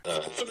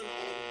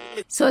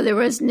So there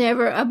was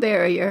never a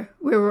barrier.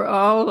 We were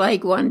all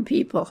like one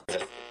people.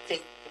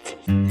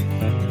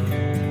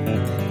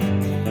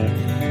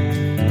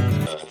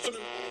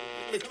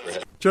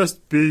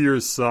 Just be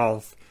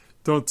yourself.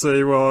 Don't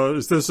say, well,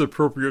 is this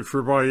appropriate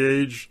for my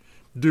age?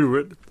 Do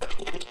it.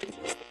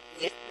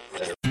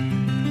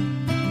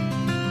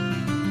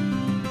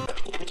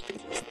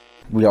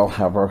 We all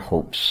have our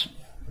hopes.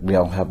 We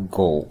all have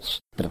goals.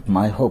 But if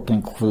my hope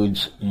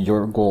includes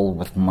your goal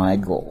with my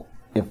goal,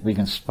 if we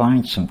can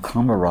find some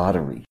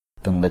camaraderie,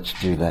 then let's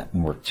do that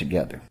and work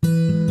together.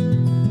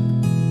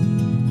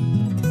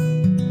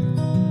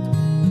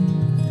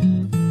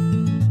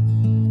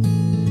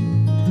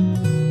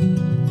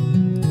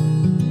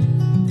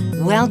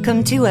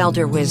 Welcome to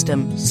Elder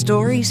Wisdom,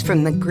 Stories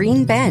from the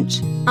Green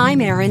Bench.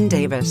 I'm Erin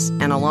Davis,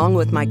 and along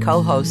with my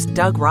co-host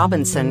Doug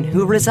Robinson,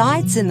 who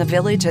resides in the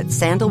village at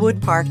Sandalwood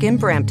Park in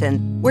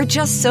Brampton, we're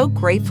just so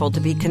grateful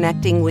to be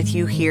connecting with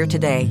you here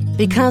today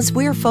because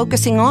we're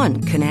focusing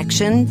on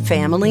connection,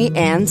 family,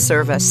 and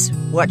service,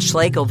 what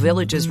Schlegel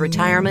Village's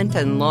retirement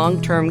and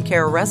long-term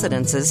care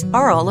residences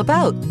are all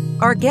about.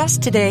 Our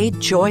guest today,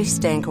 Joy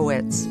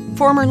Stankowitz,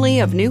 formerly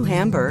of New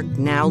Hamburg,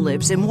 now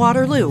lives in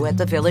Waterloo at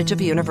the Village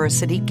of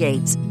University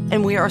Gates,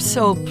 and we are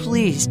so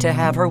pleased to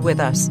have her with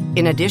us.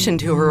 In addition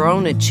to her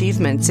own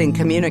achievements in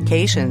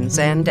communications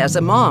and as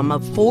a mom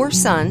of 4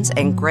 sons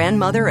and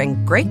grandmother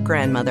and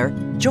great-grandmother,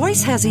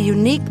 Joyce has a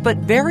unique but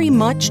very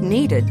much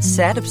needed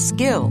set of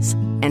skills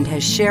and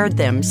has shared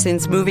them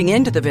since moving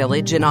into the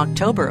village in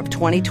October of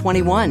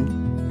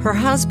 2021. Her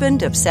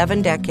husband of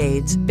 7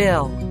 decades,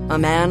 Bill, a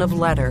man of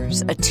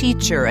letters, a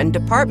teacher and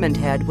department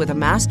head with a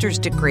master's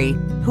degree,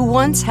 who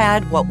once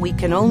had what we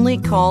can only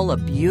call a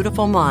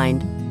beautiful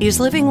mind, is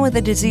living with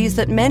a disease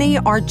that many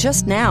are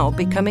just now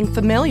becoming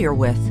familiar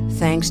with,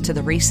 thanks to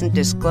the recent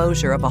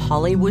disclosure of a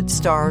Hollywood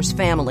star's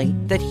family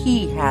that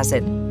he has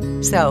it.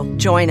 So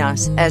join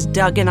us as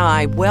Doug and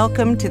I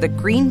welcome to the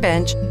Green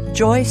Bench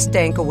Joy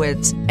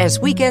Stankowitz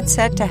as we get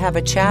set to have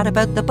a chat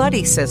about the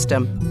buddy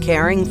system,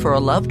 caring for a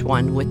loved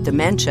one with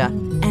dementia,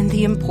 and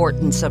the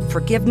importance of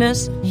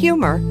forgiveness,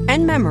 humor,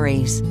 and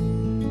memories.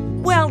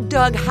 Well,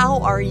 Doug, how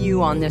are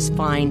you on this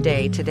fine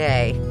day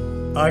today?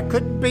 I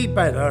couldn't be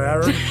better,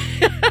 Erin.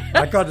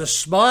 I got a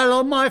smile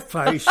on my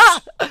face.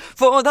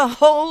 For the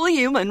whole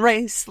human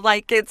race,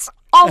 like it's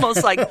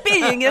almost like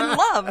being in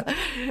love.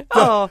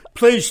 Oh,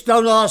 please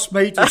don't ask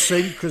me to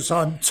sing because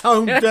I'm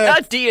tone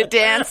deaf. Do you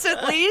dance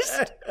at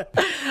least?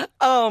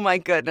 Oh, my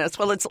goodness.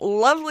 Well, it's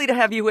lovely to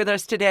have you with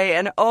us today.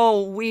 And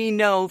we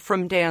know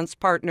from Dance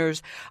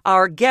Partners,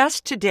 our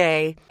guest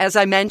today, as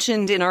I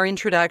mentioned in our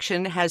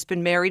introduction, has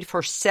been married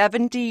for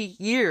 70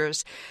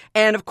 years.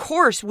 And of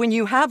course, when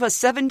you have a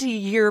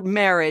 70-year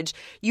marriage,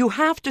 you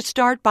have to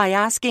start by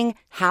asking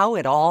how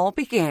it all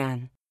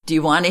began. Do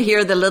you want to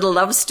hear the little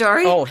love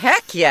story? Oh,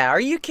 heck yeah.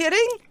 Are you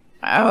kidding?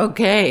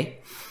 Okay.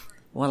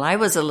 Well, I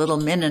was a little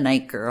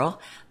Mennonite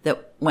girl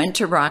that went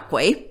to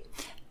Rockaway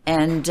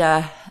and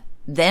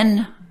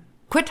then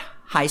quit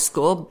high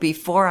school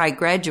before I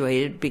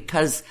graduated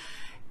because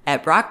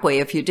at Rockaway,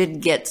 if you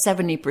didn't get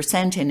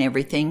 70% in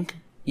everything,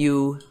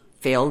 you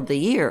failed the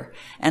year.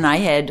 And I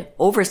had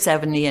over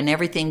 70 in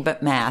everything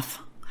but math.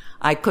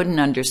 I couldn't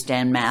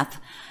understand math.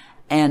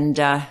 And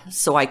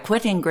so I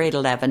quit in grade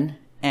 11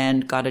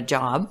 and got a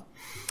job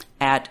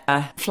at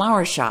a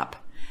flower shop.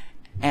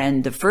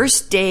 And the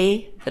first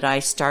day that I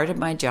started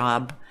my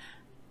job,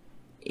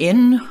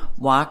 in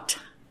walked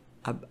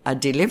a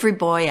delivery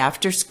boy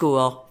after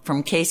school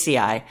from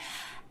KCI.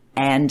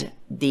 And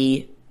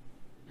the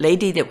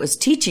lady that was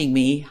teaching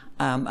me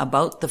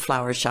about the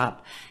flower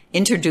shop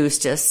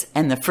introduced us.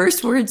 And the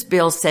first words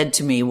Bill said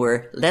to me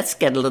were, "Let's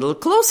get a little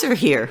closer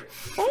here."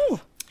 Oh.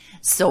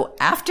 So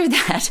after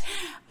that,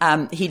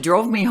 he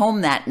drove me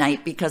home that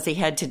night because he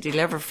had to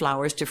deliver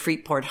flowers to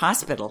Freeport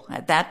Hospital.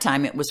 At that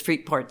time, it was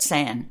Freeport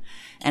San.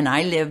 And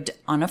I lived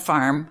on a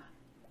farm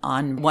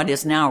on what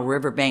is now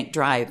Riverbank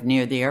Drive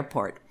near the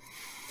airport.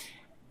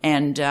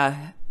 And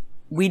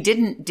we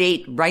didn't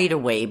date right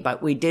away,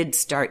 but we did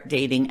start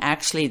dating.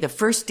 Actually, the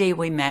first day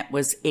we met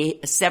was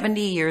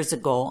 70 years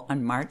ago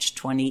on March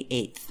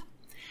 28th.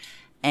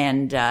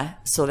 And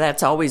so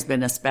that's always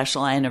been a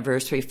special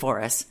anniversary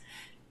for us.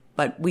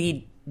 But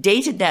we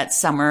dated that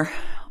summer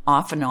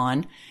off and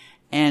on,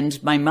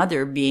 and my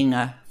mother, being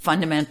a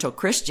fundamental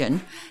Christian,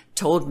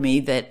 told me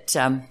that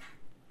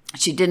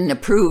she didn't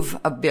approve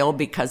of Bill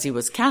because he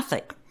was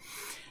Catholic.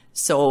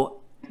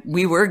 So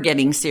we were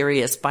getting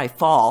serious by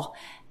fall,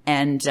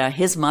 and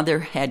his mother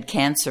had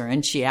cancer,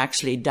 and she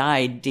actually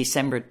died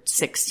December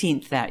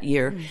 16th that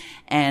year. Mm.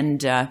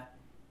 And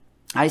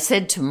I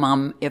said to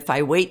Mom, if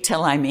I wait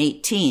till I'm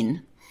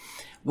 18,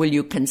 will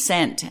you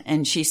consent?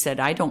 And she said,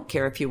 I don't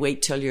care if you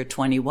wait till you're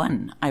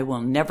 21. I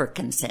will never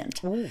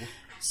consent. Ooh.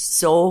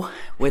 So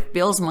with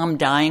Bill's mom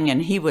dying,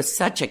 and he was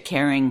such a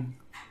caring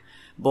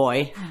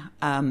boy,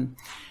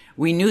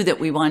 we knew that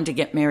we wanted to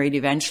get married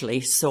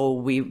eventually. So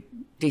we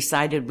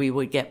decided we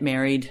would get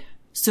married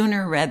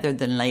sooner rather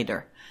than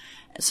later.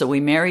 So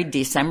we married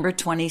December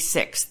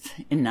 26th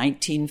in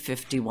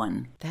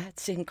 1951.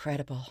 That's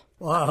incredible.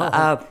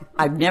 Wow.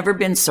 I've never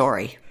been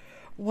sorry.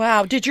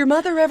 Wow. Did your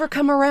mother ever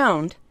come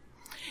around?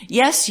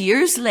 Yes,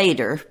 years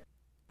later,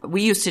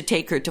 we used to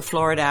take her to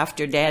Florida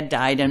after Dad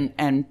died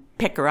and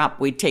pick her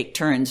up. We'd take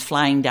turns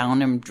flying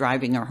down and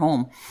driving her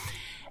home.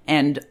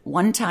 And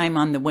one time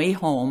on the way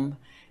home,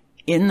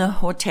 in the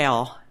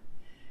hotel,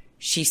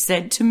 she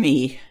said to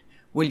me,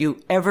 "Will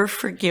you ever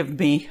forgive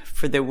me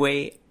for the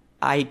way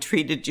I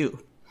treated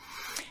you?"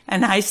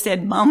 And I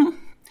said, "Mom,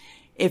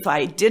 if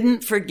I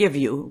didn't forgive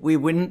you, we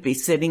wouldn't be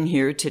sitting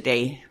here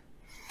today."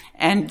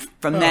 And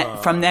from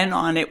then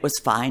on, it was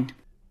fine.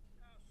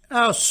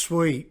 How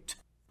sweet.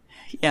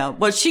 Yeah,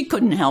 well, she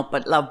couldn't help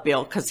but love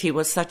Bill because he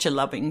was such a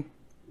loving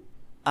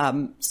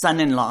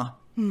son-in-law.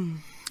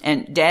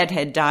 And Dad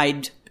had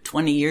died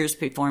 20 years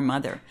before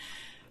Mother.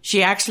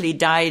 She actually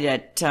died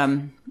at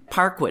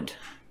Parkwood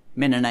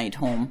Mennonite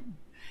Home,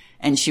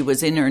 and she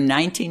was in her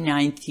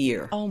 99th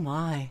year. Oh,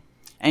 my.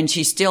 And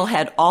she still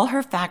had all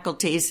her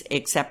faculties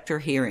except her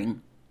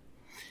hearing.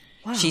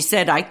 Wow. She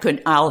said,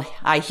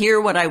 I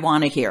hear what I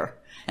want to hear.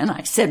 And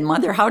I said,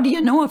 "Mother, how do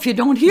you know if you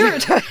don't hear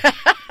it?"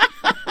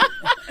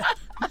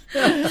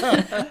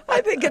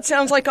 I think it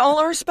sounds like all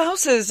our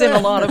spouses in a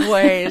lot of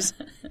ways.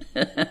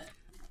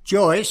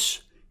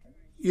 Joyce,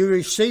 you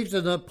received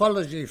an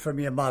apology from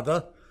your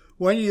mother.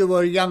 When you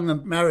were young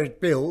and married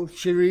Bill,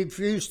 she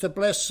refused to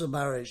bless the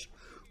marriage.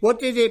 What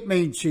did it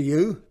mean to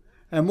you,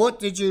 and what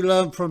did you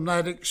learn from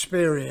that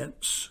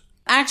experience?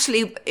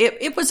 Actually,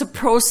 it was a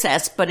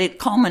process, but it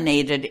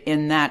culminated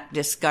in that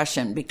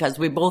discussion because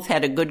we both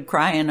had a good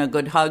cry and a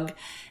good hug.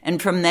 And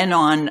from then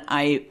on,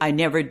 I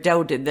never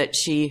doubted that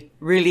she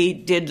really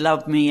did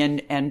love me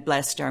and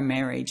blessed our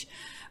marriage.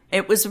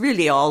 It was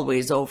really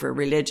always over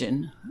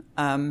religion.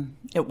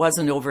 It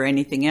wasn't over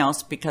anything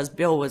else because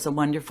Bill was a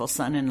wonderful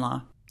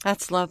son-in-law.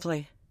 That's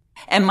lovely.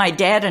 And my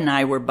dad and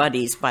I were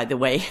buddies, by the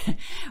way.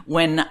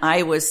 When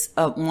I was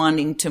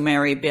wanting to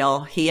marry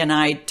Bill, he and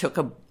I took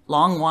a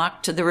long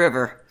walk to the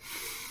river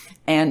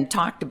and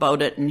talked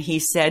about it. And he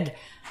said,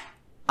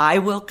 "I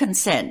will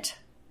consent."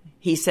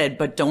 He said,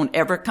 "But don't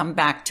ever come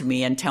back to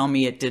me and tell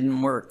me it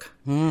didn't work."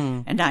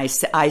 And I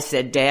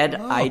said, "Dad,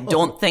 I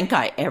don't think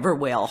I ever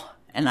will."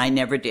 And I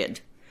never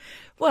did.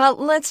 Well,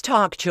 let's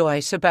talk,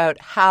 Joyce, about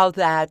how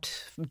that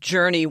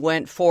journey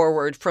went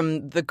forward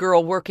from the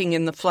girl working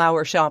in the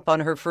flower shop on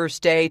her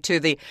first day to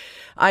the,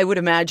 I would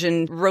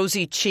imagine,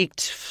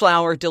 rosy-cheeked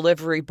flower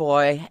delivery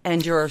boy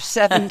and your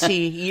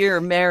 70-year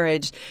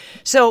marriage.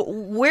 So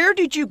where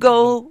did you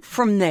go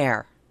from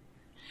there?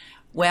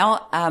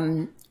 Well,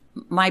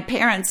 my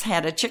parents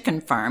had a chicken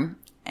farm,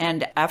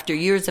 and after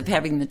years of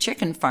having the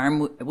chicken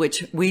farm,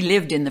 which we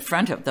lived in the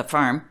front of the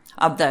farm,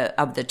 of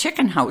the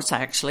chicken house,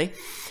 actually,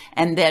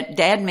 and that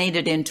Dad made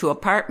it into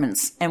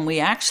apartments. And we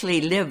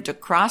actually lived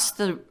across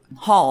the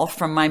hall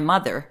from my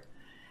mother,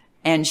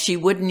 and she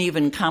wouldn't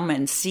even come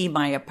and see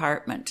my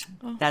apartment.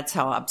 Oh. That's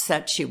how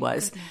upset she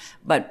was. Goodness.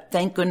 But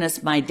thank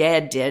goodness my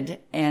dad did,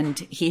 and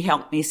he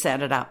helped me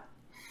set it up.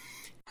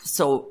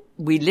 So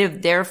we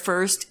lived there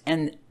first,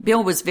 and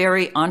Bill was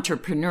very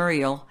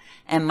entrepreneurial,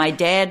 and my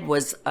dad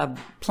was a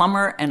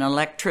plumber and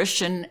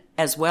electrician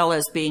as well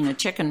as being a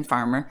chicken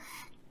farmer.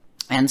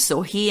 And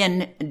so he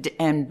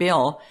and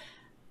Bill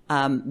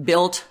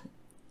built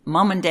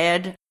Mom and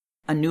Dad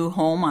a new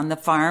home on the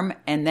farm,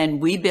 and then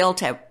we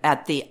built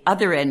at the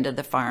other end of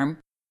the farm.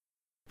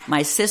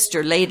 My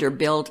sister later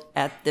built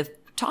at the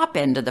top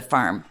end of the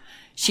farm.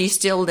 She's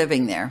still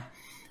living there.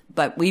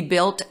 But we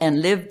built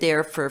and lived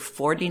there for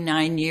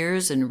 49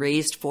 years and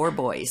raised 4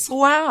 boys.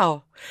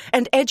 Wow.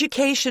 And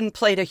education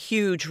played a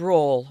huge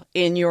role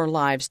in your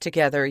lives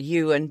together,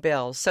 you and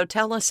Bill. So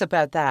tell us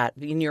about that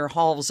in your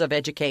halls of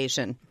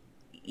education.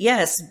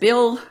 Yes,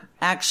 Bill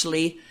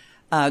actually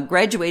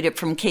graduated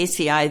from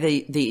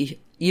KCI the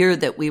year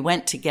that we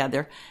went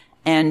together.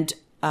 And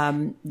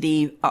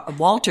the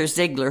Walter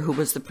Ziegler, who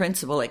was the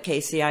principal at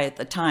KCI at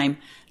the time,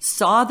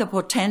 saw the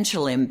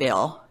potential in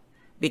Bill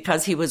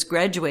because he was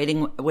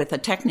graduating with a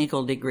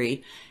technical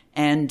degree.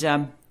 And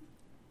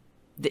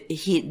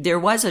there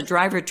was a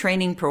driver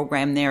training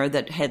program there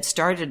that had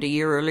started a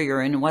year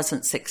earlier and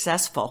wasn't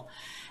successful.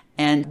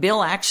 And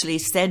Bill actually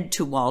said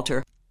to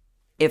Walter,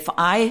 "If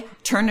I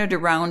turn it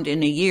around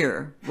in a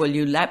year, will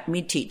you let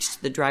me teach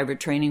the driver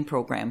training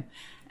program?"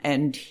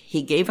 And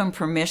he gave him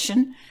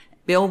permission.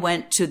 Bill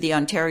went to the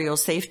Ontario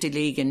Safety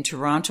League in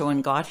Toronto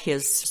and got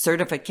his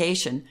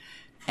certification.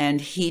 And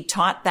he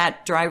taught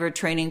that driver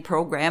training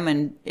program,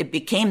 and it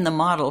became the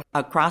model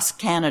across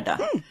Canada.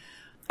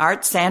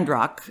 Art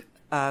Sandrock,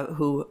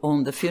 who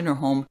owned the funeral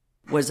home,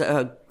 was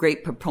a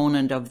great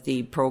proponent of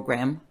the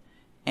program.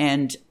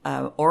 And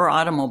Orr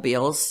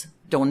Automobiles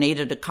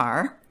donated a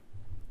car.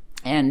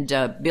 And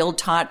Bill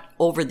taught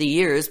over the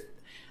years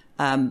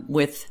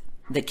with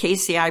the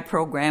KCI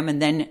program,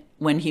 and then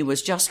when he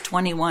was just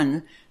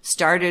 21,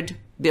 started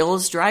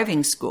Bill's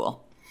driving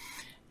school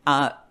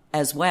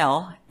as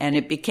well, and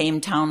it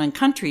became Town and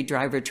Country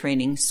Driver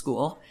Training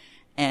School,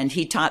 and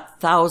he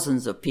taught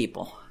thousands of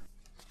people.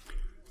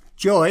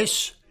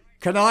 Joyce,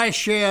 Can I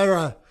share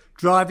a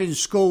driving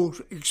school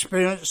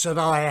experience that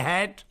I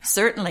had?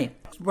 Certainly.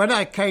 When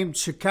I came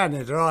to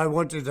Canada, I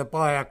wanted to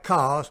buy a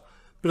car,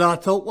 but I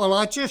thought, well,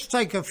 I'll just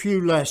take a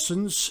few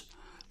lessons,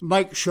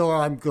 make sure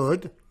I'm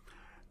good.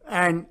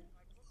 And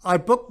I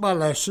booked my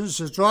lessons.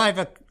 The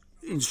driver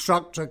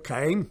instructor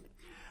came,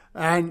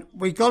 and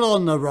we got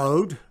on the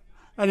road,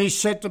 and he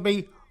said to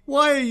me,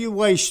 "Why are you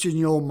wasting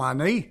your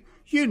money?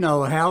 You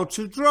know how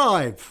to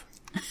drive."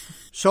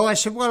 So I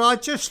said, well,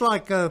 I'd just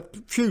like a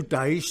few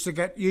days to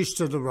get used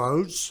to the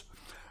roads.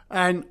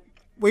 And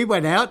we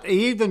went out.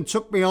 He even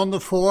took me on the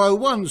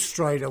 401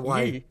 straight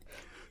away.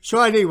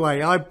 So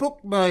anyway, I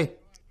booked my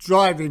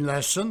driving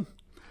lesson.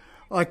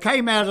 I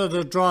came out of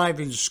the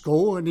driving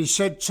school and he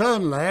said,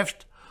 turn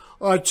left.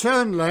 I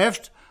turned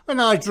left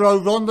and I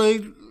drove on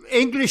the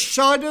English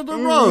side of the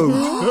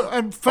road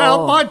and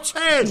failed my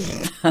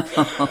test.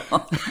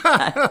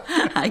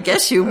 I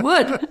guess you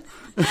would.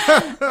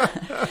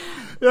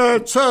 Yeah,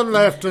 turn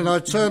left, and I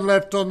turned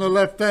left on the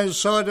left-hand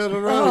side of the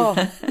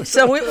road. Oh,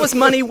 so it was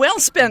money well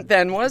spent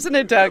then, wasn't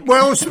it, Doug?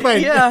 Well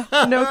spent. Yeah,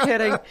 no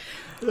kidding.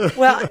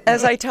 Well,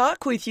 as I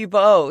talk with you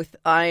both,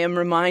 I am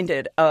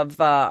reminded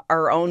of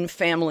our own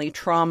family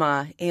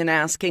trauma in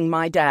asking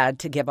my dad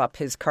to give up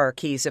his car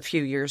keys a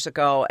few years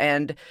ago.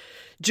 And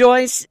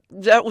Joyce,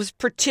 that was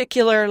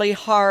particularly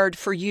hard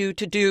for you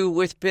to do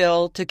with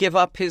Bill, to give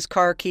up his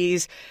car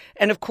keys.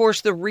 And of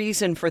course, the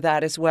reason for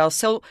that as well.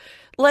 So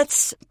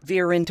let's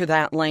veer into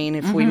that lane,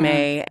 if we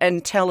may,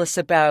 and tell us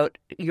about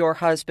your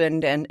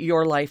husband and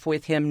your life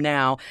with him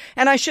now.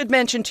 And I should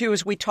mention, too,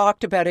 as we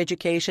talked about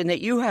education,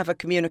 that you have a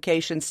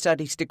communication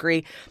studies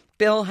degree.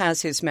 Bill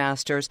has his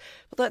master's.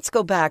 But let's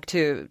go back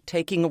to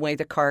taking away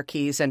the car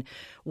keys and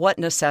what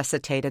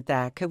necessitated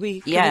that. Can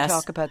we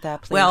talk about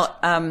that, please? Well,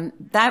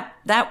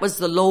 that was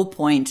the low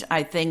point,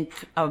 I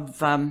think, of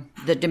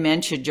the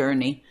dementia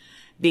journey,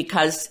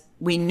 because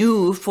we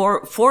knew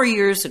 4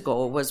 years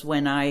ago was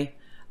when I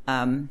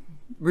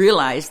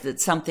realized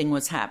that something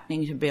was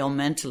happening to Bill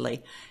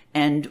mentally.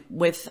 And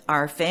with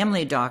our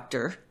family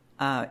doctor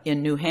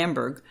in New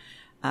Hamburg,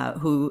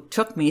 who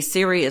took me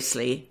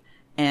seriously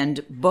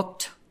and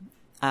booked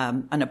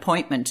an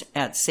appointment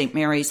at St.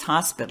 Mary's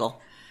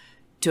Hospital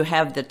to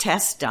have the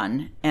test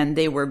done, and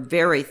they were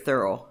very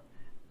thorough.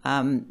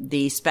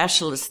 The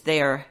specialist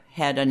there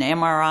had an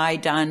MRI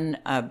done,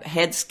 a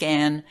head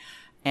scan,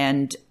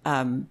 and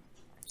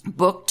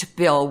booked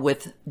Bill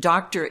with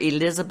Dr.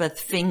 Elizabeth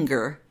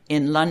Finger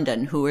in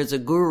London, who is a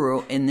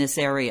guru in this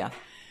area.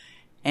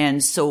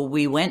 And so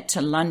we went to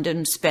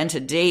London, spent a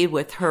day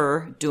with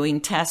her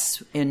doing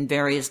tests in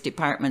various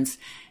departments,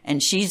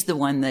 and she's the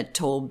one that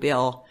told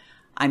Bill,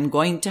 I'm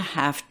going to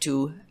have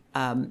to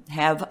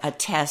have a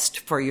test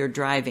for your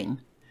driving,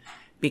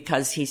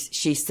 because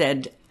she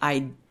said,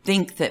 I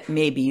think that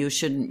maybe you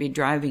shouldn't be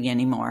driving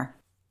anymore.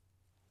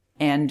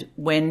 And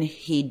when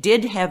he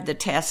did have the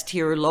test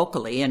here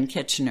locally in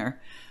Kitchener,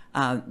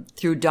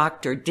 through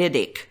Dr.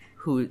 Didick,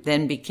 who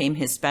then became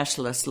his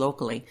specialist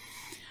locally,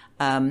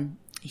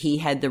 he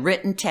had the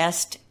written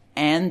test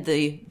and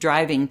the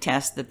driving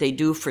test that they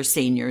do for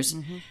seniors,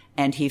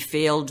 and he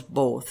failed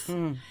both.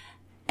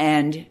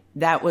 And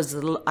that was,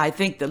 I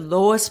think, the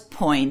lowest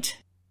point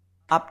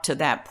up to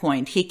that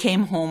point. He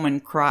came home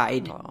and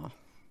cried. Oh.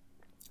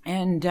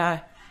 And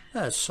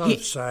that's so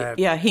sad.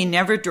 Yeah, he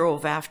never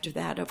drove after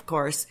that, of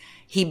course.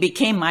 He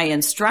became my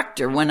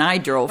instructor when I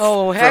drove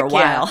for a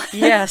while. Yeah.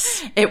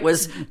 Yes. It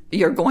was,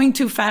 you're going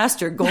too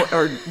fast,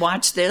 or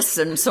watch this,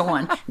 and so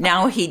on.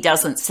 Now he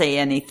doesn't say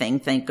anything,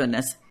 thank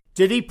goodness.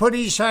 Did he put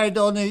his hand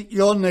on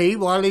your knee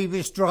while he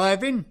was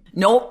driving?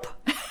 Nope.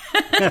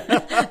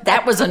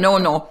 That was a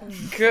no-no.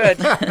 Good.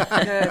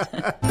 Good.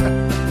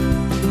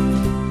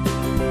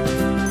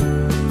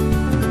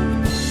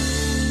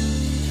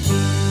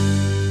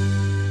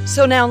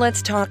 So now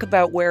let's talk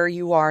about where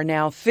you are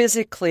now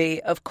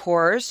physically. Of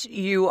course,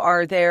 you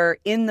are there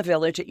in the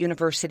village at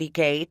University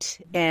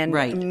Gate and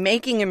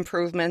making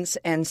improvements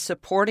and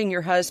supporting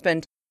your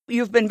husband.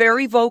 You've been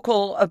very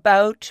vocal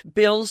about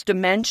Bill's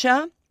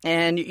dementia,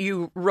 and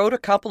you wrote a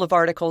couple of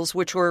articles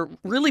which were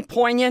really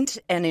poignant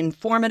and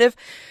informative.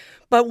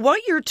 But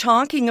what you're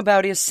talking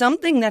about is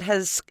something that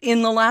has,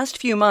 in the last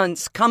few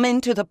months, come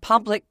into the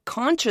public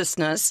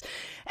consciousness,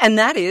 and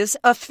that is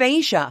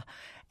aphasia.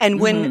 And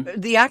when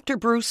the actor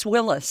Bruce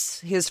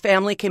Willis, his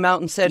family came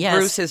out and said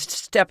Bruce is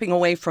stepping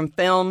away from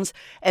films,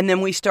 and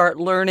then we start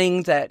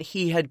learning that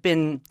he had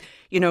been,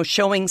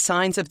 showing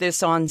signs of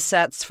this on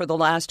sets for the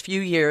last few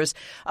years,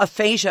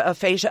 aphasia,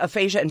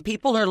 and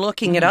people are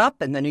looking it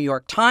up, and the New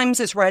York Times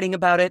is writing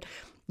about it.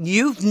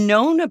 You've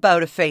known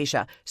about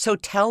aphasia, so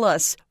tell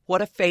us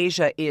what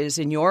aphasia is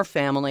in your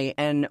family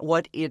and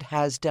what it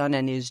has done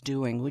and is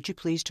doing. Would you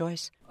please,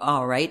 Joyce?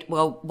 All right.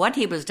 Well, what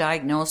he was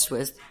diagnosed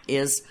with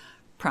is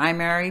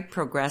primary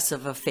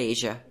progressive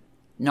aphasia,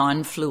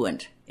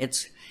 non-fluent.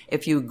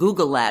 If you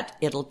Google that,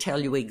 it'll tell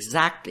you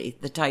exactly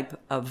the type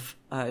of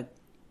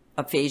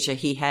aphasia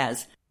he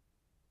has.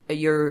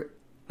 Your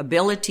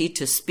ability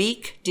to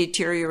speak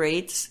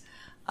deteriorates,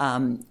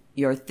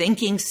 your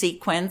thinking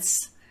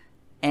sequence,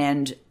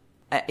 and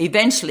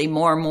eventually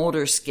more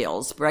motor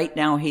skills. Right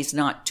now he's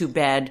not too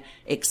bad,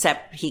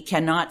 except he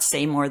cannot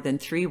say more than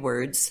 3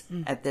 words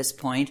at this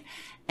point,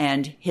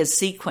 and his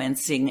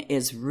sequencing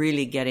is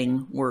really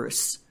getting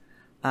worse.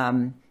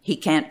 He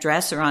can't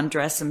dress or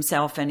undress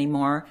himself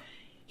anymore.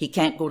 He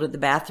can't go to the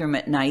bathroom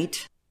at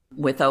night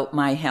without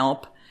my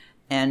help,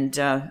 and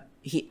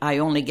I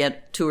only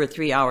get 2 or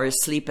 3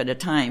 hours sleep at a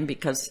time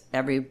because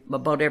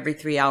about every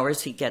 3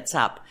 hours he gets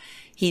up.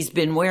 He's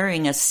been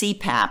wearing a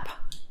CPAP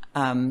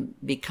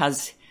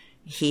because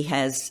he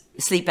has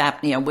sleep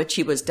apnea, which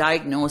he was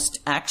diagnosed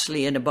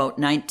actually in about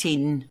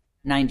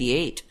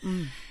 1998.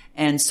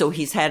 And so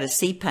he's had a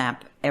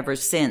CPAP ever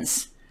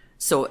since.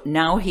 So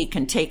now he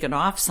can take it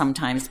off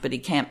sometimes, but he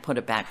can't put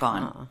it back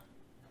on.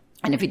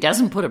 And if he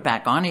doesn't put it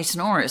back on, he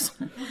snores.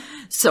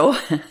 So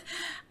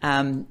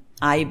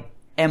I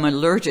am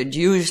alerted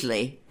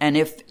usually. And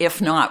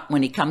if not,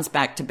 when he comes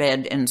back to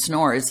bed and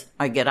snores,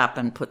 I get up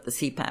and put the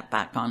CPAP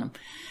back on him.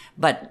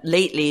 But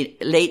lately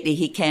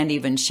he can't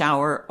even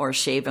shower or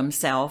shave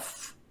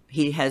himself.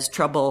 He has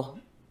trouble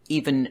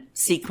even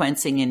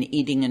sequencing and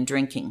eating and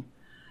drinking.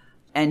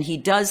 And he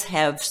does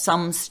have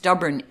some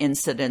stubborn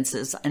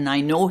incidences, and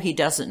I know he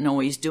doesn't know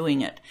he's doing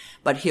it,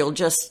 but he'll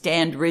just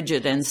stand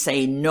rigid and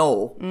say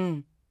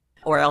no.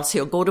 Or else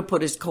he'll go to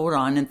put his coat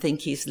on and think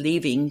he's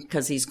leaving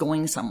because he's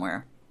going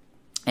somewhere.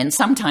 And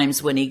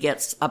sometimes when he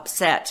gets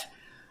upset,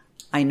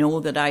 I know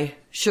that I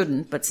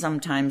shouldn't, but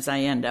sometimes I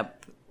end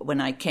up,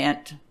 when I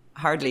can't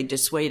hardly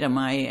dissuade him,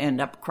 I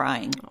end up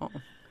crying.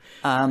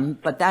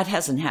 But that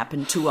hasn't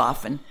happened too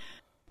often.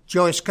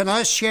 Joyce, can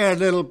I share a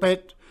little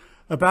bit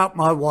about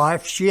my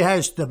wife? She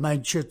has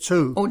dementia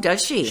too. Oh,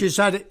 does she? She's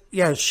had it.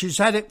 Yes, she's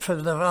had it for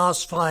the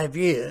last 5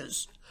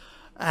 years.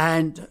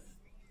 And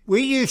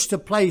we used to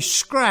play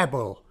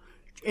Scrabble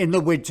in the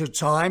winter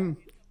time,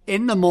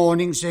 in the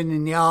mornings and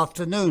in the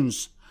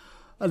afternoons.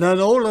 And then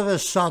all of a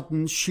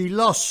sudden she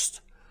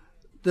lost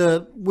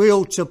the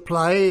will to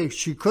play.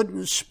 She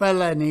couldn't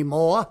spell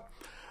anymore.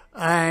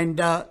 And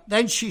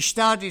then she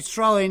started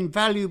throwing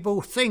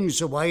valuable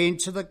things away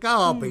into the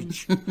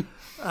garbage.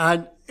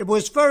 And it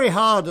was very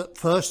hard at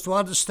first to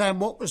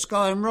understand what was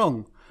going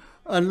wrong.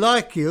 And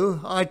like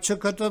you, I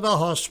took her to the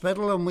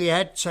hospital and we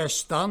had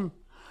tests done.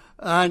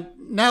 And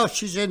now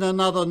she's in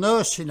another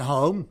nursing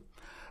home.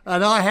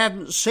 And I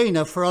haven't seen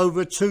her for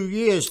over 2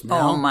 years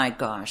now. Oh, my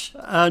gosh.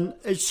 And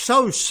it's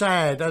so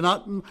sad.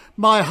 And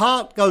my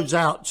heart goes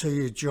out to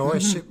you,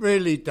 Joyce. It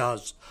really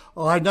does.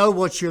 I know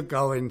what you're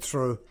going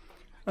through.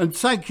 And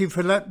thank you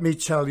for letting me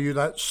tell you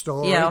that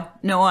story. Yeah,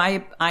 no,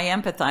 I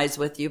empathize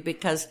with you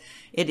because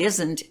it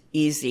isn't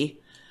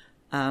easy.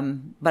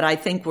 But I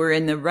think we're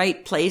in the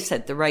right place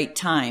at the right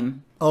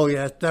time. Oh,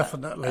 yeah,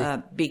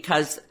 definitely.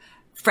 Because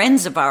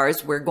friends of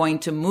ours were going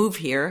to move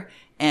here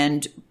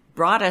and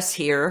brought us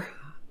here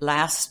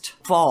last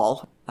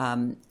fall.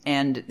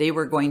 And they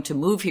were going to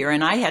move here.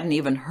 And I hadn't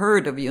even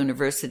heard of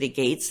University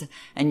Gates.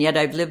 And yet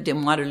I've lived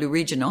in Waterloo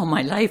Region all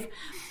my life.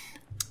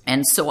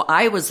 And so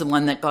I was the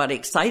one that got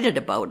excited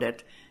about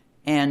it.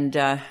 And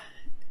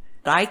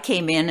I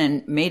came in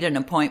and made an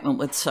appointment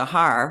with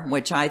Sahar,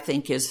 which I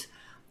think is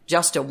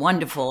just a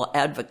wonderful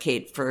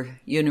advocate for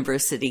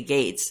University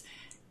Gates.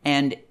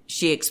 And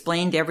she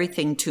explained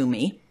everything to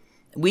me.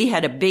 We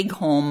had a big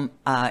home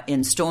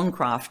in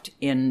Stonecroft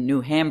in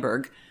New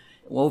Hamburg,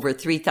 over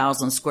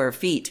 3,000 square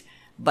feet.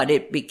 But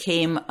it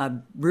became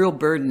a real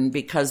burden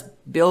because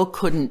Bill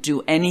couldn't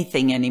do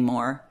anything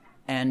anymore.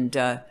 And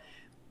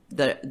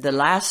the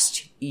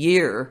last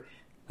year,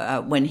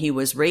 when he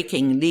was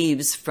raking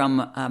leaves from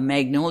a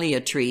magnolia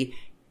tree,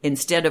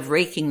 instead of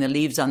raking the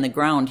leaves on the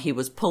ground, he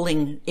was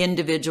pulling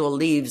individual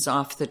leaves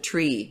off the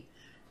tree.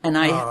 And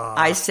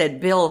I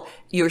said, Bill,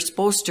 you're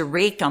supposed to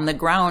rake on the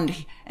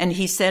ground. And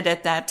he said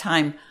at that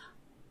time,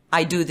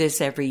 I do this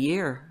every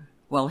year.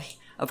 Well,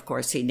 of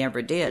course, he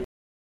never did.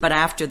 But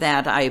after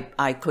that,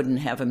 I couldn't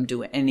have him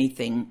do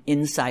anything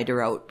inside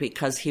or out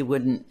because he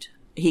wouldn't.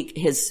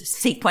 His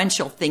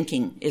sequential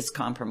thinking is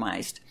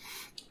compromised.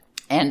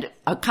 And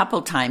a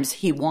couple times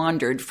he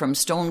wandered from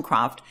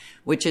Stonecroft,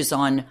 which is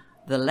on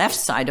the left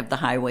side of the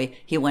highway.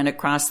 He went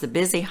across the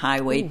busy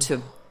highway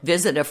to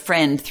visit a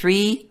friend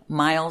 3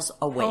 miles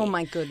away. Oh,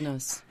 my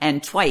goodness.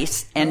 And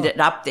twice ended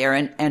up there.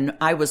 And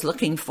I was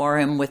looking for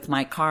him with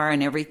my car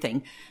and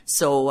everything.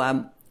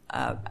 So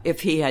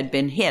if he had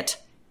been hit,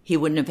 he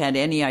wouldn't have had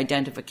any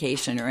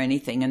identification or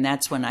anything. And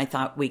that's when I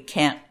thought, we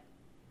can't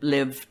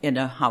live in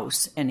a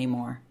house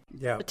anymore.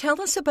 Yeah.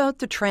 Tell us about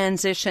the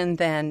transition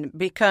then,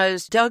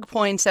 because Doug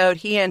points out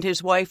he and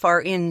his wife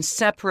are in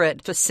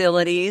separate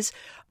facilities.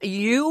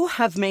 You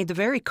have made the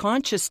very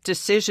conscious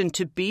decision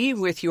to be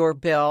with your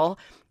Bill.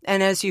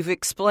 And as you've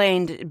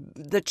explained,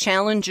 the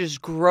challenges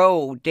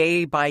grow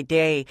day by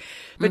day.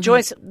 But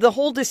Joyce, the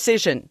whole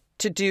decision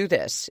to do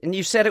this, and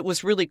you said it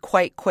was really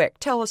quite quick.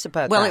 Tell us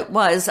about that. Well, it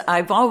was.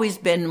 I've always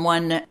been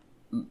one.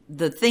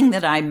 The thing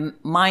that I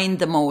mind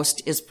the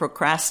most is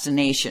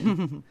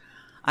procrastination.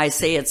 I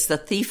say it's the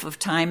thief of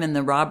time and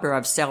the robber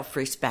of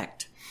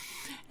self-respect.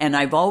 And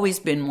I've always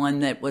been one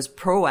that was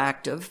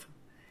proactive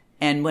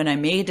And when I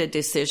made a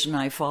decision,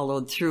 I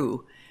followed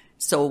through.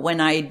 So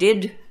when I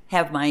did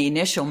have my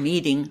initial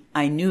meeting,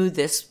 I knew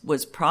this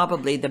was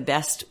probably the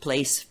best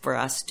place for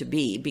us to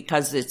be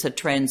because it's a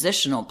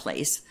transitional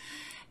place.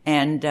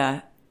 And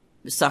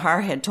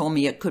Sahar had told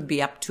me it could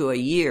be up to a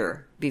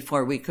year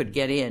before we could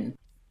get in.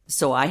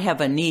 So I have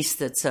a niece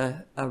that's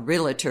a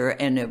realtor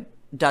and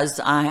does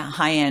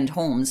high-end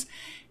homes.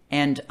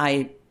 And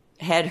I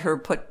had her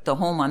put the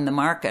home on the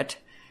market.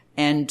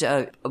 And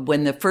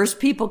when the first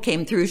people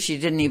came through, she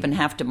didn't even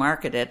have to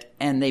market it.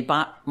 And they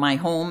bought my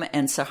home,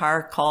 and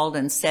Sahar called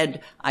and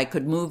said I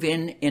could move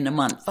in a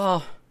month.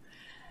 Oh.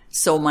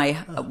 So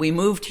we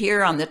moved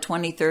here on the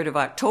 23rd of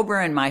October,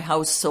 and my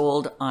house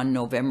sold on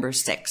November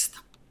 6th.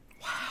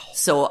 Wow.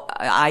 So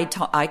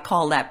I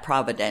call that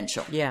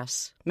providential.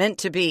 Yes. Meant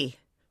to be.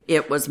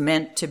 It was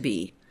meant to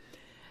be.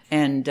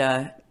 And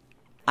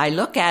I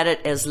look at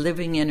it as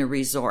living in a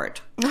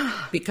resort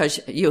because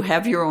you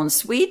have your own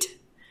suite.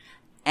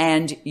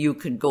 And you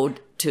could go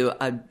to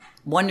a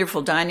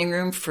wonderful dining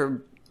room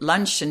for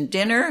lunch and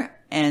dinner,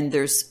 and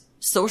there's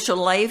social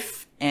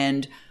life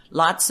and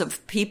lots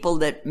of people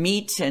that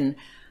meet. And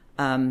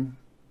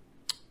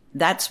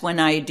that's when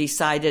I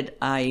decided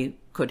I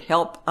could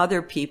help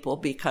other people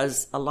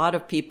because a lot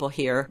of people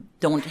here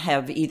don't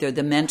have either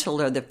the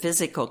mental or the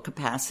physical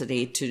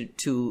capacity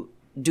to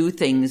do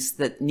things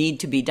that need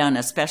to be done,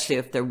 especially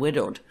if they're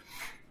widowed.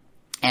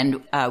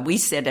 And we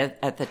sit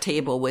at the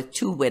table with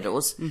two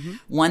widows,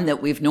 one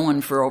that we've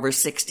known for over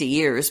 60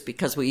 years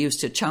because we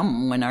used to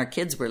chum when our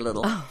kids were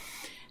little. Oh.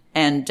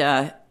 And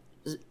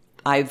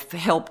I've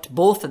helped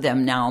both of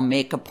them now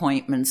make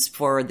appointments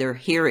for their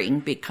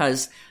hearing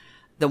because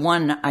the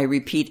one, I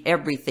repeat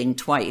everything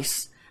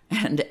twice.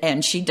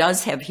 And she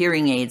does have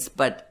hearing aids,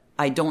 but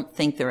I don't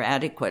think they're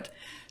adequate.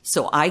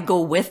 So I go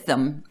with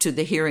them to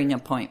the hearing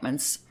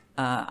appointments.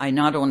 I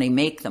not only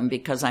make them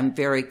because I'm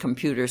very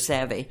computer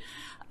savvy,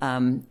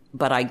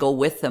 but I go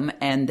with them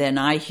and then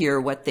I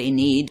hear what they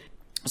need.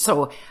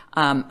 So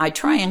I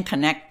try and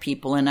connect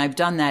people, and I've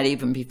done that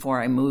even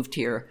before I moved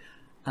here,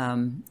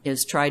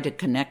 is try to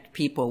connect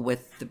people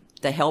with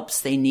the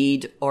helps they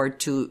need or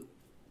to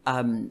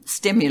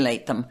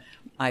stimulate them.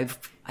 I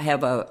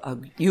have a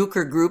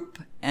euchre group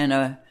and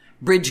a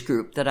bridge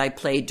group that I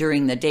play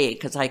during the day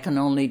because I can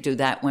only do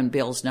that when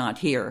Bill's not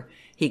here.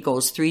 He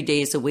goes 3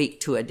 days a week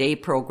to a day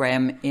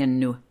program in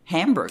New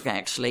Hamburg,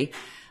 actually.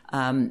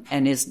 And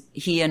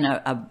he and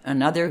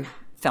another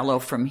fellow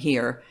from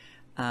here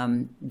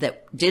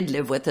that did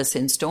live with us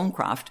in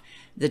Stonecroft,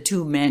 the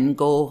two men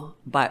go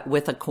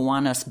with a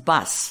Kiwanis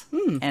bus,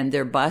 and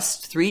they're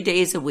bused 3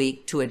 days a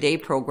week to a day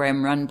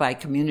program run by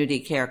Community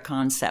Care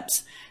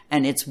Concepts,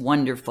 and it's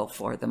wonderful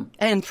for them.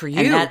 And for you.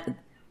 And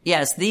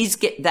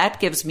that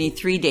gives me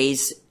 3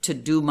 days to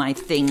do my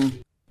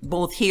thing,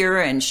 both here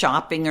and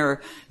shopping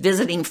or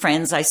visiting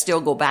friends. I still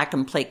go back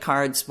and play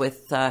cards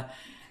with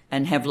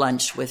and have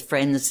lunch with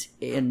friends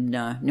in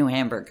New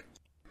Hamburg.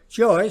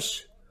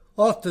 Joyce,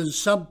 often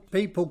some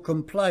people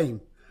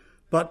complain,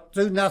 but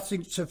do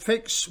nothing to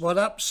fix what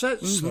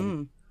upsets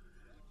them.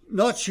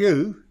 Not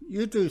you.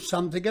 You do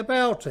something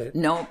about it.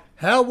 No.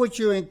 How would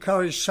you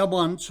encourage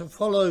someone to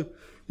follow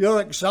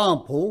your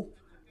example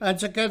and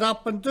to get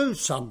up and do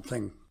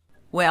something?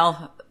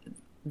 Well,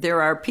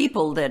 there are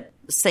people that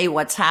say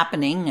what's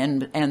happening,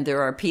 and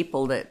there are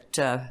people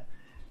that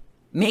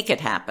make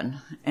it happen.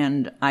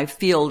 And I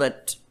feel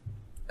that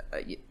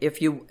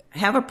if you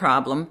have a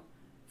problem,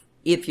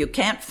 if you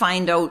can't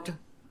find out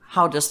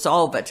how to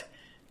solve it,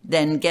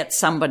 then get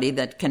somebody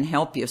that can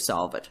help you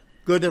solve it.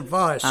 Good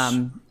advice.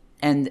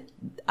 And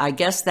I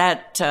guess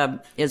that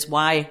is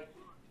why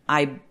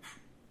I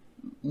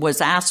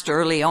was asked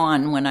early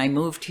on when I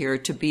moved here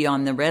to be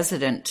on the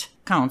resident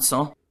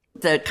council,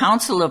 the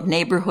Council of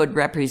Neighborhood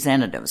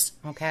Representatives.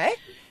 Okay.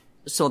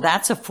 So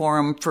that's a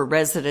forum for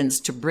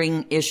residents to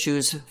bring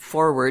issues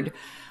forward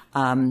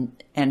and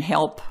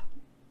help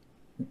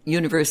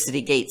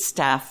University Gate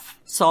staff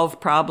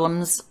solve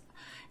problems.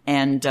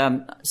 And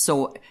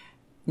so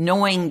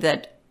knowing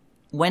that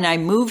when I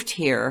moved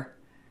here,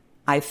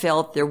 I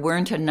felt there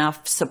weren't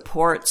enough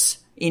supports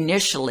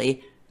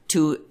initially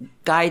to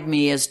guide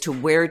me as to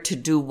where to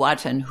do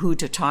what and who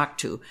to talk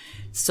to.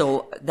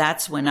 So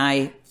that's when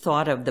I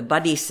thought of the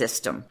buddy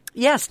system.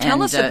 Yes,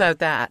 tell us about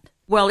that.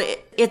 Well,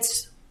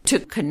 it's to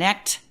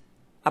connect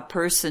a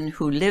person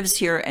who lives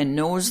here and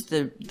knows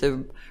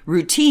the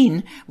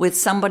routine with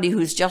somebody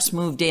who's just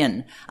moved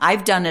in.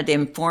 I've done it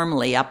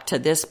informally up to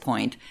this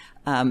point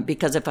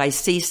because if I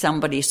see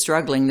somebody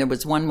struggling, there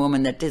was one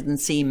woman that didn't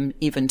seem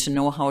even to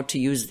know how to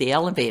use the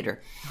elevator.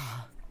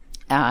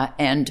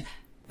 And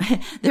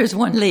there's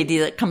one lady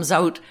that comes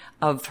out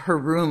of her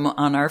room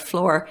on our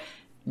floor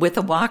with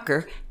a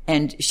walker,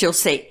 and she'll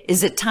say,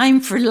 "Is it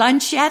time for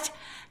lunch yet?"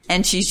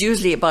 And she's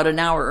usually about an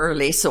hour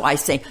early. So I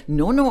say,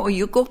 no,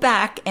 you go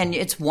back and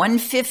it's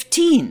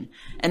 1:15.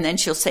 And then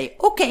she'll say,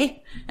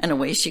 okay. And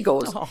away she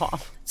goes.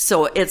 Aww.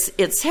 So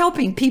it's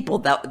helping people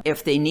that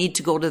if they need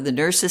to go to the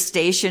nurse's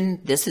station,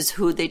 this is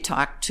who they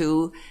talk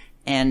to.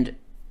 And,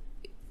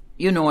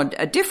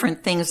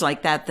 different things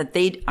like that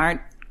they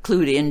aren't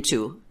clued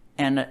into.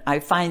 And I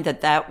find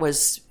that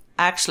was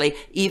actually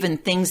even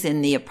things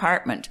in the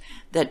apartment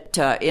that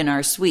in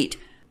our suite,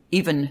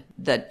 even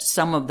that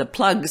some of the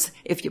plugs,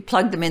 if you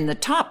plug them in the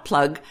top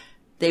plug,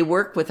 they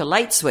work with a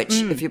light switch.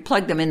 If you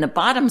plug them in the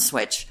bottom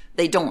switch,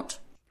 they don't.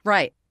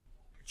 Right.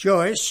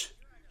 Joyce,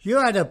 you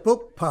had a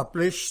book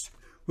published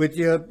with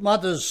your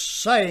mother's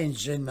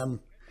sayings in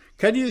them.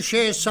 Can you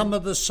share some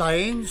of the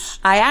sayings?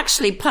 I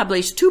actually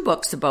published 2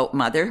 books about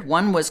Mother.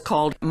 One was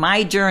called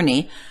My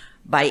Journey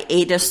by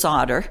Ada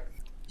Sauter.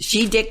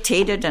 She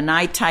dictated and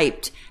I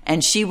typed,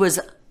 and she was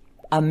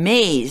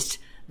amazed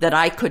that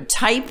I could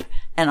type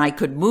and I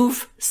could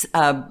move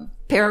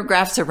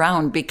paragraphs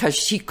around because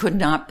she could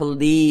not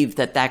believe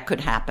that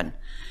could happen.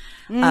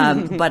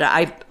 But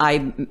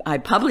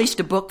I published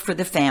a book for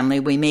the family.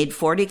 We made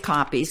 40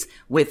 copies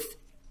with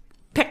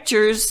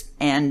pictures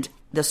and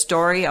the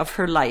story of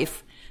her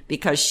life,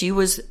 because she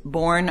was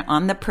born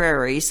on the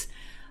prairies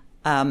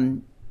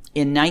in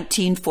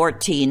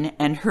 1914,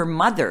 and her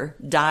mother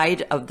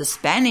died of the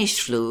Spanish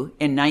flu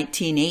in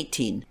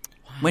 1918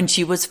 when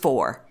she was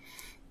 4.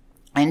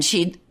 And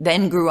she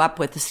then grew up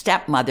with a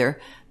stepmother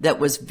that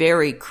was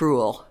very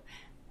cruel.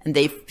 And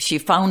she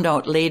found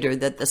out later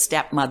that the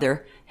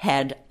stepmother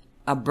had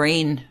a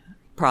brain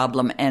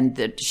problem, and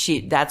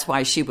that's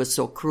why she was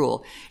so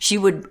cruel. She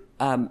would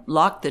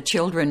lock the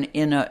children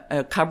in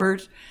a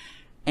cupboard,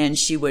 and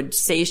she would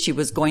say she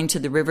was going to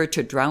the river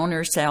to drown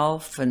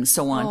herself and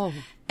so on. Oh,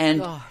 and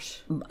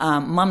gosh.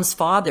 Mom's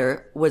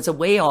father was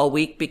away all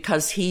week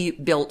because he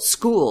built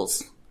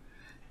schools,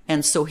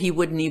 and so he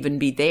wouldn't even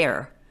be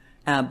there.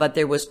 But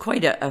there was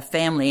quite a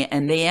family,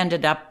 and they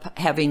ended up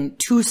having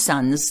 2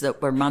 sons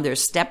that were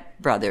Mother's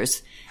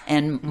stepbrothers,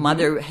 and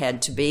Mother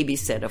had to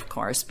babysit, of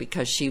course,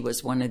 because she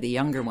was one of the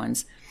younger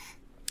ones.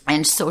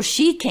 And so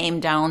she came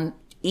down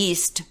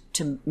east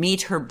to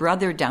meet her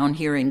brother down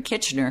here in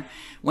Kitchener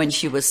when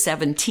she was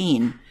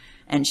 17.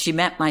 And she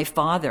met my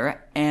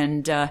father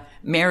and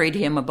married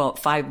him about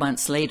 5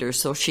 months later,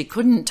 so she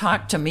couldn't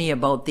talk to me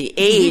about the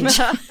age.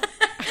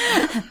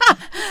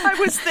 I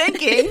was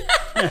thinking,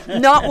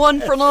 not one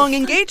for long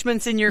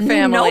engagements in your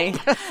family.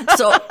 Nope.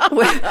 So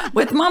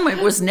with Mom,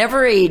 it was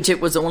never age,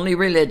 it was only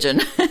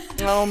religion.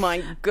 Oh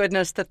my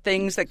goodness, the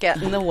things that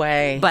get in the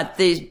way. But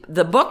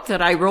the book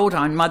that I wrote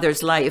on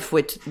Mother's life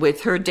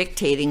with her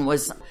dictating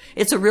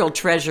it's a real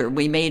treasure.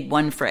 We made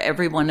one for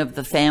every one of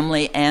the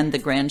family and the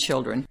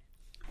grandchildren.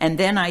 And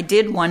then I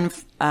did one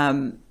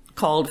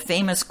called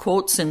Famous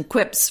Quotes and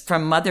Quips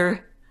from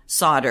Mother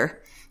Sauter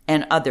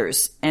and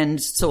others.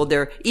 And so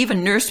there are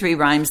even nursery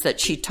rhymes that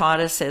she taught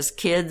us as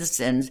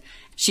kids, and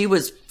she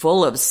was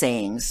full of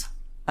sayings.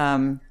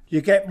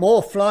 You get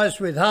more flies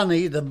with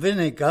honey than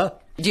vinegar.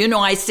 Do you know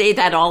I say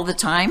that all the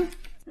time?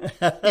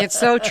 It's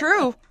so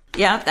true.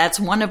 Yeah, that's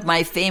one of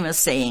my famous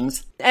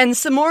sayings. And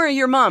some more of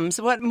your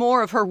mom's. What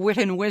more of her wit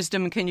and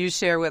wisdom can you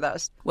share with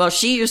us? Well,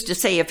 she used to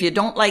say, if you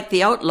don't like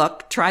the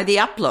outlook, try the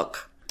uplook.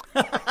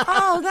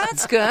 Oh,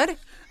 that's good.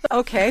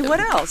 Okay, what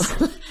else?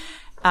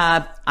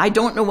 I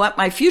don't know what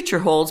my future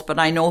holds, but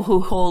I know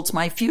who holds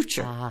my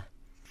future.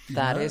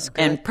 That is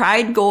good. And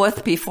pride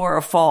goeth before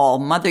a fall.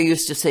 Mother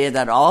used to say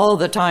that all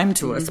the time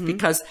to us,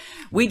 because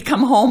we'd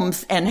come home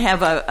and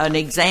have an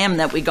exam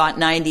that we got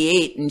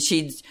 98, and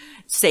she'd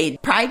say,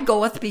 pride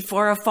goeth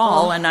before a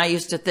fall. And I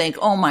used to think,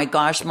 oh my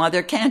gosh,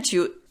 Mother, can't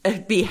you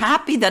be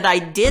happy that I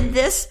did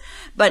this?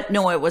 But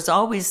no, it was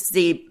always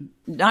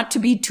not to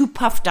be too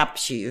puffed up,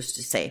 she used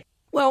to say.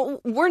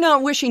 Well, we're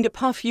not wishing to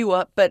puff you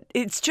up, but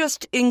it's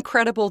just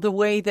incredible the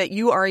way that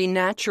you are a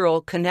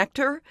natural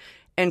connector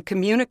and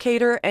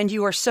communicator, and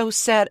you are so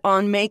set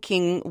on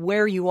making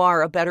where you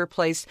are a better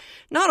place,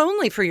 not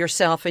only for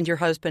yourself and your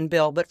husband,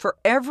 Bill, but for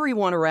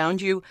everyone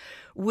around you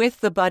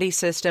with the buddy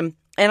system.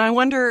 And I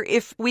wonder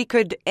if we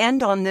could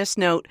end on this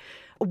note,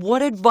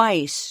 what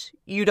advice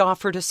you'd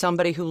offer to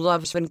somebody who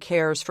loves and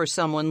cares for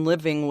someone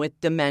living with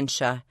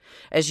dementia,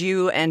 as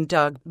you and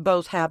Doug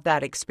both have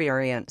that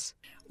experience?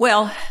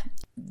 Well,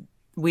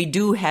 we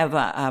do have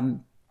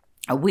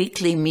a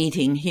weekly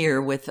meeting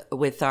here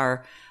with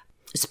our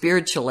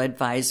spiritual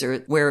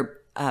advisor where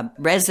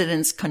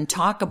residents can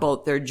talk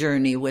about their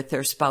journey with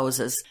their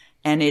spouses.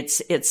 And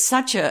it's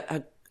such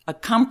a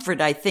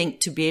comfort, I think,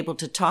 to be able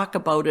to talk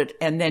about it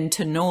and then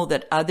to know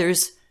that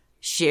others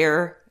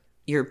share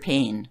your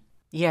pain.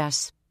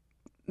 Yes.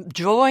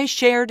 Joy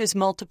shared is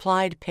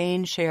multiplied,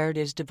 pain shared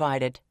is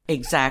divided.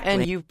 Exactly.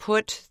 And you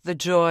put the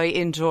joy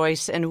in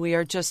Joyce, and we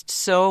are just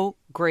so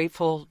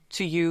grateful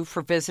to you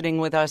for visiting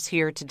with us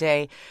here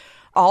today.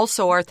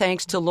 Also, our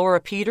thanks to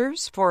Laura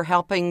Peters for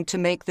helping to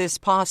make this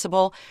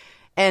possible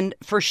and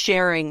for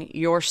sharing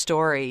your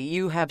story.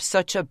 You have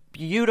such a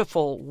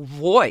beautiful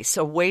voice,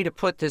 a way to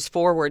put this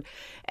forward.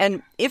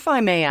 And if I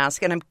may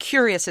ask, and I'm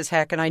curious as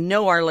heck, and I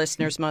know our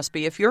listeners must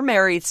be, if you're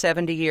married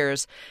 70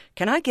 years,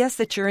 can I guess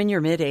that you're in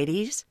your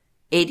mid-80s?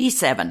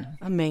 87.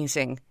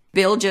 Amazing.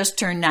 Bill just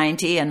turned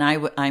 90, and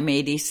I'm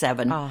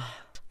 87. Oh.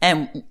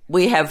 And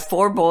we have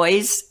 4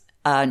 boys,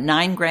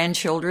 9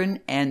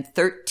 grandchildren, and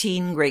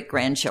 13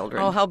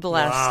 great-grandchildren. Oh, how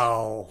blessed.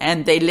 Wow.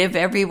 And they live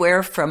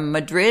everywhere from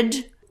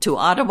Madrid to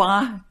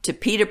Ottawa, to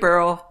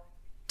Peterborough,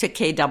 to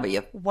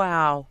KW.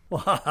 Wow.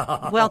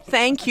 Well,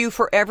 thank you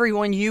for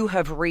everyone you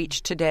have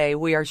reached today.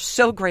 We are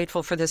so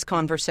grateful for this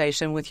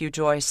conversation with you,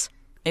 Joyce.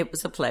 It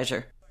was a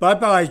pleasure.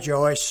 Bye-bye,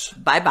 Joyce.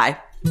 Bye-bye.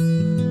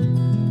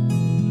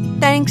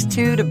 Thanks,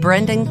 too, to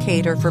Brendan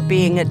Cater for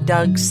being at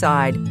Doug's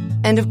side.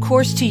 And, of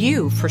course, to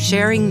you for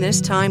sharing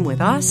this time with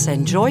us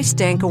and Joyce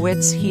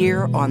Dankowitz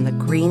here on the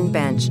Green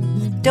Bench.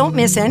 Don't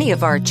miss any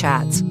of our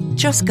chats.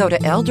 Just go to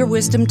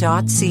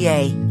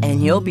elderwisdom.ca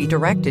and you'll be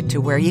directed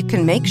to where you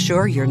can make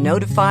sure you're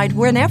notified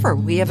whenever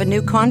we have a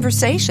new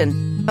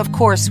conversation. Of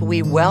course,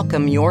 we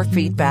welcome your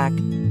feedback.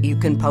 You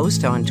can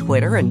post on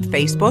Twitter and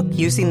Facebook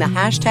using the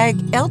hashtag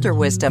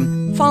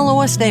ElderWisdom.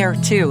 Follow us there,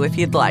 too, if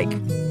you'd like.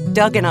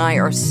 Doug and I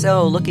are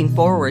so looking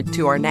forward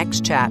to our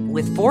next chat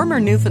with former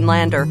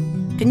Newfoundlander.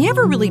 Can you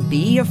ever really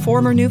be a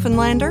former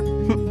Newfoundlander?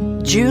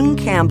 June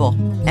Campbell,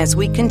 as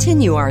we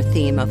continue our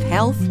theme of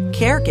health,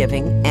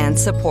 caregiving, and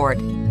support.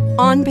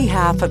 On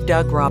behalf of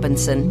Doug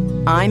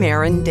Robinson, I'm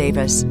Erin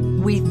Davis.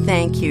 We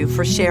thank you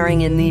for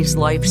sharing in these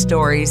life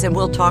stories, and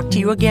we'll talk to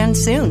you again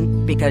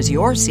soon because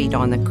your seat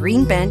on the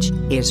Green Bench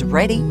is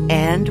ready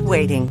and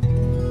waiting.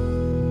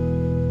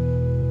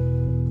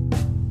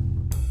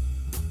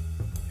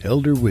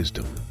 Elder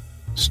Wisdom,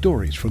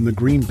 Stories from the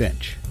Green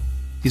Bench,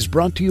 is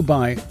brought to you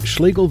by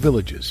Schlegel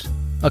Villages,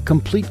 a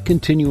complete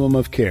continuum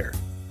of care,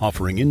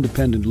 offering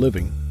independent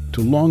living to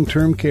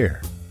long-term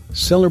care,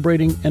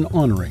 celebrating and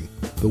honoring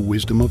the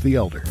wisdom of the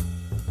elder.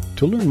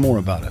 To learn more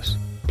about us,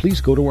 please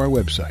go to our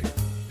website,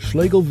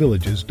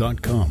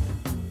 schlegelvillages.com.